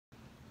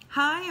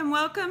Hi, and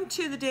welcome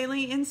to the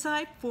Daily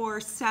Insight for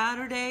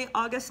Saturday,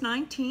 August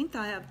 19th.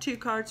 I have 2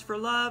 cards for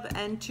love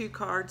and 2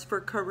 cards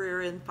for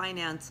career and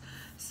finance.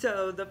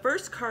 So the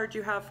first card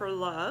you have for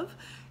love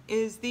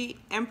is the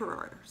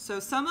Emperor.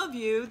 So some of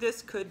you,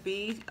 this could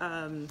be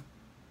a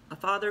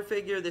father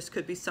figure. This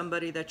could be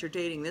somebody that you're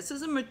dating. This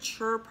is a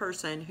mature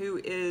person who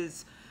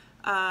is,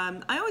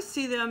 I always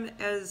see them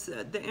as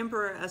the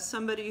Emperor as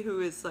somebody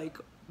who is like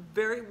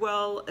very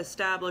well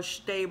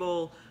established,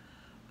 stable,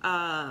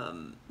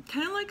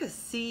 kind of like a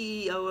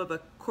CEO of a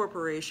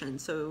corporation.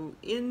 So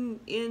known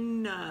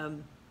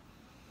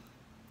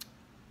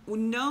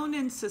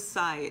in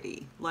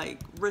society, like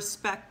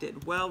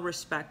respected, well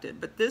respected.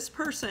 But this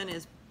person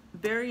is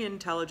very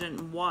intelligent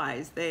and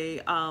wise.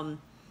 They've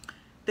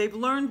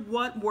learned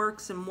what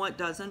works and what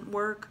doesn't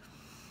work.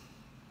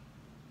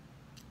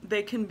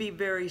 They can be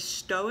very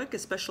stoic,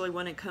 especially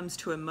when it comes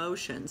to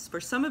emotions. For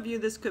some of you,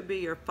 this could be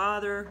your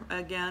father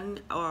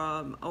again,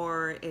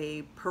 or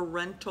a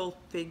parental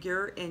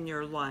figure in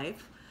your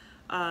life.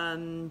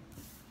 For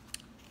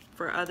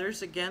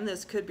others, again,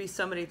 this could be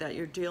somebody that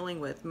you're dealing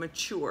with,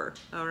 mature,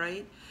 all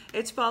right?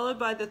 It's followed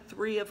by the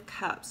 3 of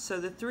Cups. So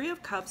the 3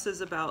 of Cups is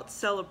about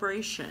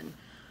celebration.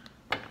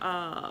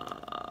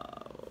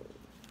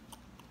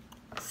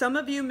 Some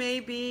of you may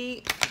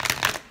be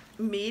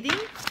meeting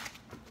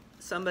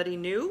somebody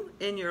new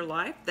in your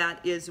life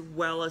that is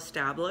well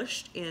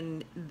established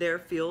in their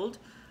field,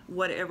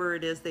 whatever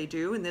it is they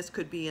do, and this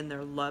could be in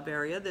their love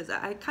area.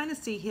 I kind of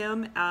see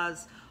him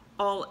as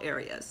all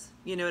areas,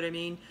 you know what I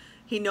mean?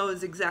 He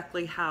knows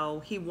exactly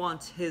how he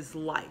wants his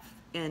life,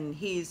 and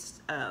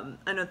he's an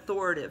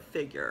authoritative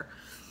figure.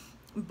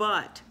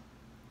 But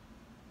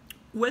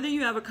whether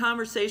you have a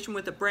conversation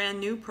with a brand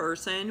new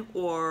person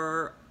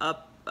or a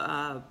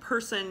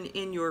person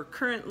in your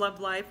current love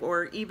life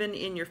or even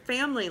in your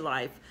family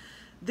life,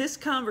 this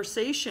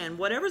conversation,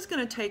 whatever's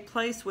going to take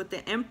place with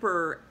the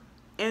Emperor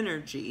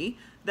energy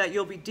that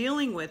you'll be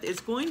dealing with,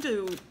 is going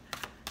to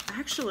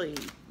actually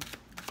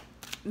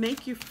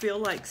make you feel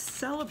like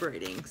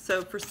celebrating.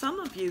 So for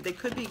some of you, they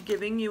could be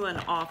giving you an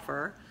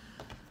offer.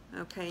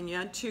 Okay, and you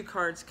had 2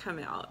 cards come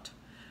out.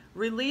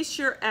 Release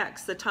your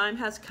ex. The time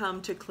has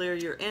come to clear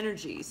your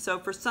energy. So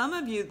for some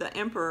of you, the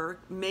Emperor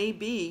may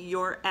be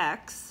your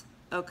ex,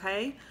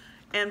 okay?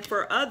 And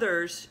for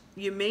others,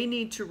 you may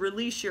need to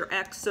release your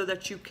ex so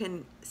that you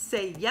can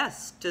say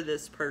yes to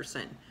this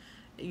person.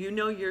 You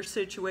know your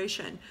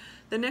situation.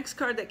 The next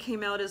card that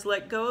came out is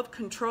let go of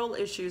control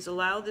issues.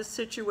 Allow this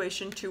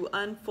situation to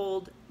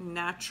unfold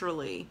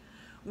naturally,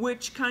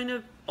 which kind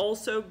of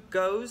also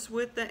goes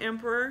with the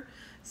Emperor.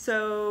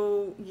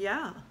 So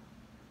yeah,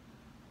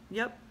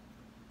 yep.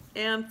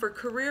 And for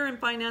career and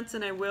finance,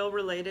 and I will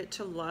relate it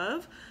to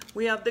love,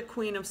 we have the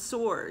Queen of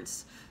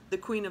Swords. The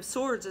Queen of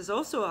Swords is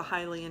also a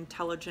highly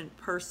intelligent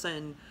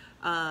person,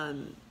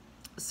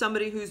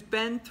 somebody who's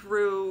been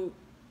through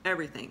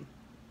everything.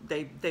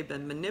 They've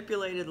been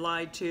manipulated,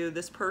 lied to.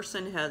 This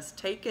person has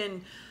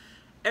taken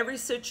every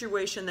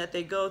situation that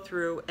they go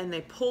through and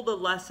they pull the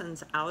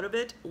lessons out of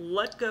it,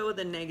 let go of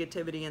the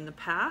negativity in the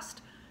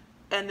past,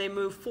 and they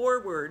move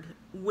forward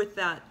with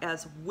that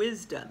as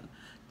wisdom.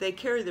 They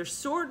carry their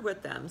sword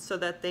with them so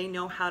that they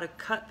know how to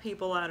cut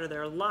people out of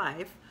their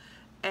life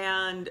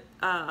and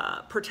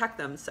protect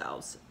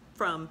themselves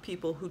from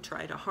people who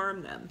try to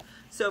harm them.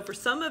 So for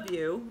some of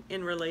you,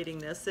 in relating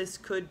this, this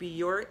could be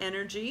your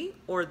energy,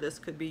 or this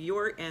could be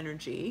your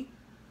energy.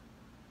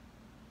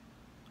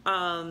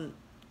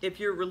 If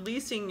you're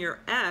releasing your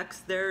ex,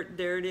 there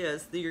it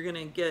is. You're going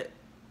to get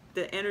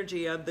the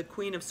energy of the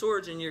Queen of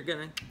Swords, and you're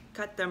going to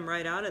cut them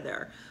right out of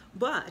there.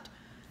 But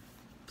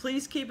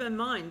please keep in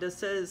mind, this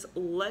says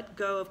let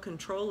go of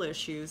control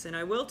issues. And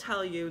I will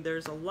tell you,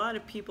 there's a lot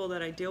of people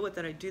that I deal with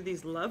that I do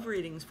these love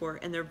readings for,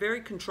 and they're very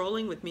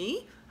controlling with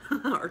me,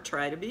 or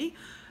try to be.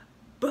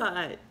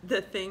 But the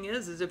thing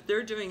is if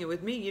they're doing it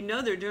with me, you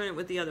know they're doing it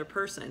with the other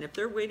person. If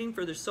they're waiting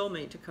for their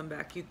soulmate to come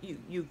back,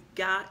 you've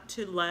got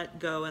to let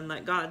go and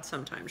let God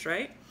sometimes,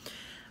 right?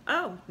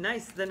 Oh,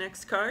 nice. The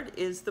next card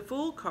is the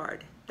Fool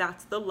card.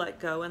 That's the let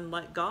go and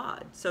let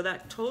God. So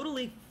that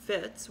totally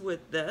fits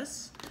with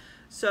this.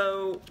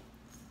 So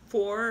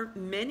for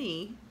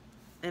many,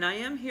 and I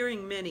am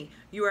hearing many,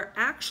 you are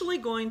actually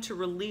going to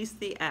release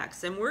the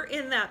ex. And we're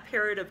in that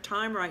period of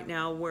time right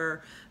now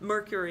where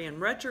Mercury in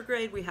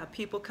retrograde, we have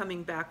people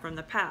coming back from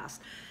the past.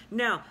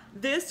 Now,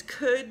 this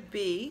could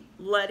be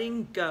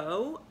letting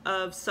go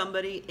of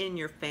somebody in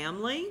your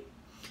family.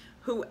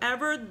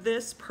 Whoever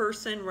this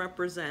person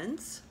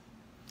represents,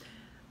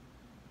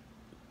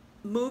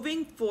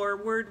 moving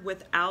forward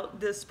without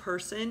this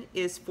person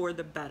is for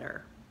the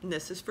better. And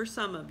this is for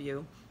some of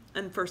you.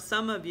 And for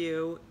some of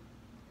you,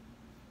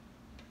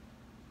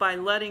 by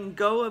letting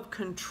go of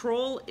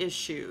control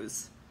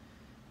issues,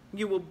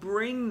 you will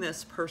bring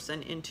this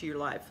person into your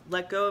life.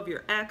 Let go of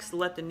your ex,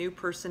 let the new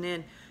person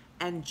in,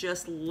 and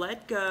just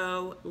let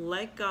go,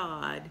 let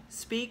God,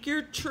 speak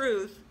your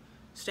truth,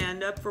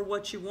 stand up for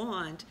what you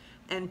want,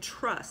 and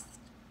trust,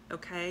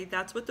 okay?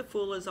 That's what the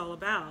Fool is all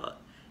about,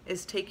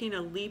 is taking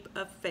a leap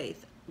of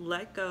faith.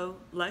 let go,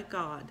 let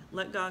God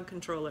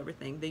control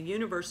everything. The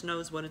universe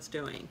knows what it's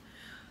doing.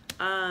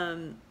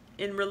 In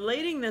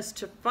relating this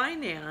to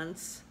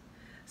finance,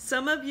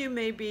 some of you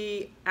may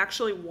be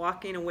actually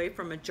walking away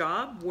from a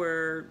job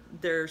where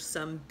there's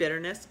some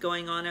bitterness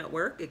going on at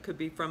work. It could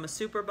be from a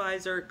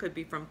supervisor, it could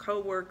be from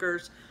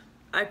coworkers.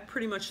 I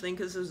pretty much think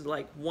this is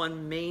like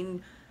one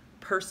main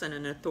person,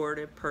 an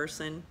authoritative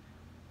person.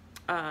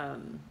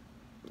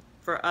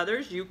 For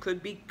others, you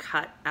could be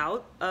cut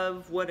out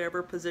of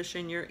whatever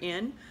position you're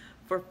in.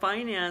 For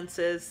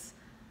finances,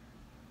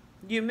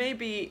 you may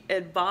be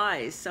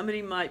advised,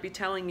 somebody might be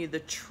telling you the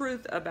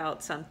truth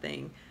about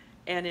something,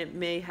 and it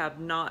may have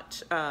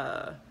not,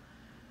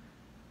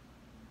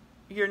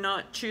 you're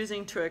not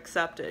choosing to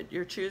accept it.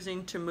 You're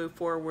choosing to move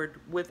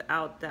forward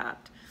without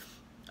that.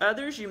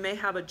 Others, you may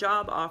have a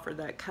job offer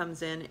that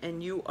comes in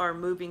and you are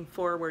moving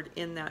forward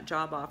in that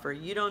job offer.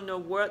 You don't know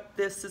what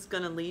this is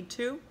going to lead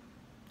to,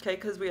 okay,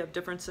 because we have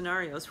different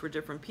scenarios for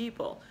different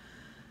people.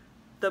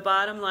 The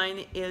bottom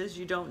line is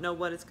you don't know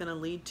what it's going to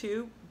lead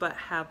to, but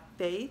have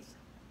faith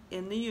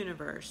in the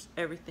universe.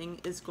 Everything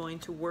is going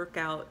to work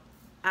out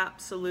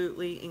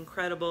absolutely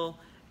incredible,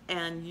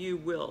 and you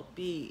will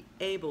be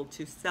able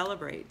to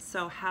celebrate.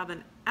 So have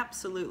an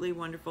absolutely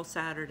wonderful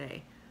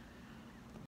Saturday.